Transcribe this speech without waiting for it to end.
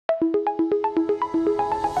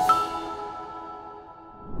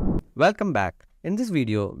Welcome back. In this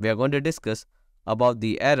video, we are going to discuss about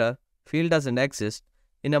the error field doesn't exist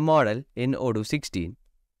in a model in Odoo 16.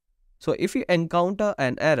 So if you encounter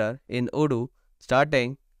an error in Odoo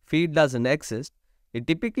starting field doesn't exist, it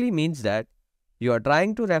typically means that you are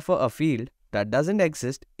trying to refer a field that doesn't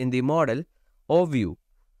exist in the model or view.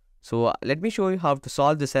 So let me show you how to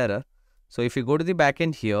solve this error. So if you go to the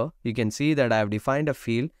backend here, you can see that I have defined a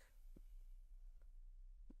field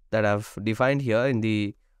that I've defined here in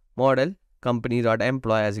the model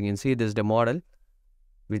company.employee. As you can see, this is the model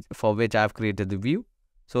for which I've created the view.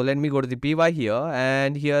 So let me go to the py here,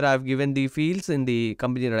 and here I've given the fields in the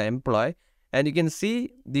company.employee, and you can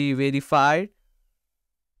see the verified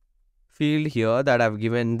field here that I've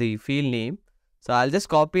given the field name. So I'll just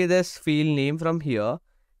copy this field name from here,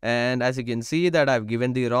 and as you can see that I've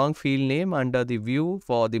given the wrong field name under the view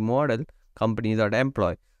for the model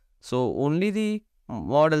company.employee. So only the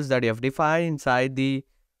models that you have defined inside the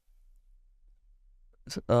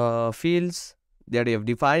fields that you have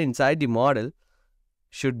defined inside the model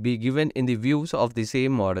should be given in the views of the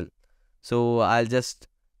same model. So I'll just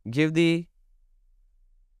give the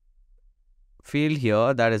field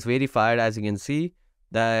here that is verified. As you can see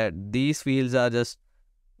that these fields are just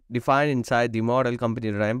defined inside the model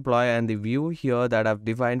company.employee, and the view here that I've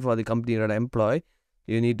defined for the company.employee,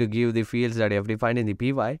 you need to give the fields that you have defined in the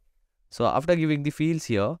py. So after giving the fields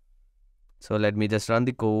here, so let me just run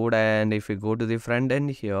the code, and if you go to the front end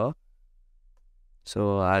here,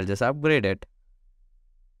 so I'll just upgrade it.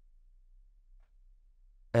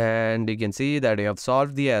 And you can see that you have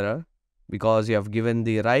solved the error because you have given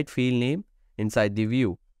the right field name inside the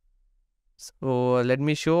view. So let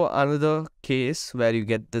me show another case where you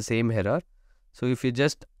get the same error. So if you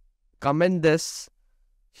just comment this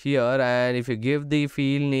here, and if you give the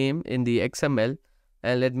field name in the XML,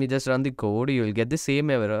 and let me just run the code, you will get the same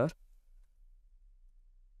error.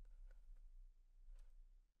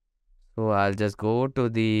 So I'll just go to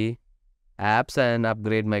the apps and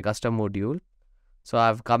upgrade my custom module. So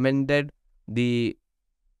I've commented the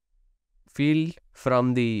field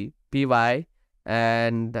from the py,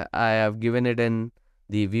 and I have given it in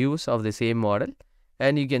the views of the same model,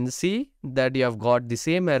 and you can see that you have got the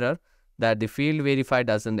same error that the field verified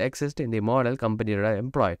doesn't exist in the model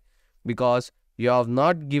company.employee, because you have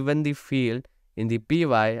not given the field in the py,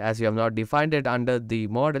 as you have not defined it under the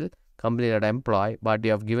model company.employee, but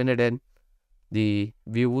you have given it in the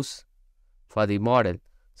views for the model.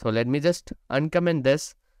 So let me just uncomment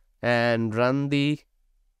this and run the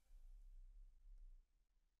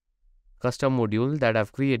custom module that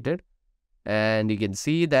I've created, and you can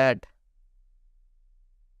see that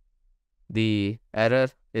the error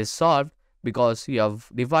is solved because you have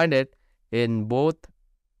defined it in both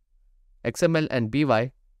XML and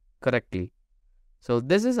py correctly. So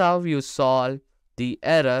this is how you solve the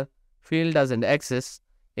error field doesn't exist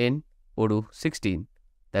in Odoo 16.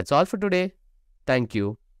 That's all for today. Thank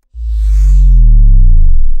you.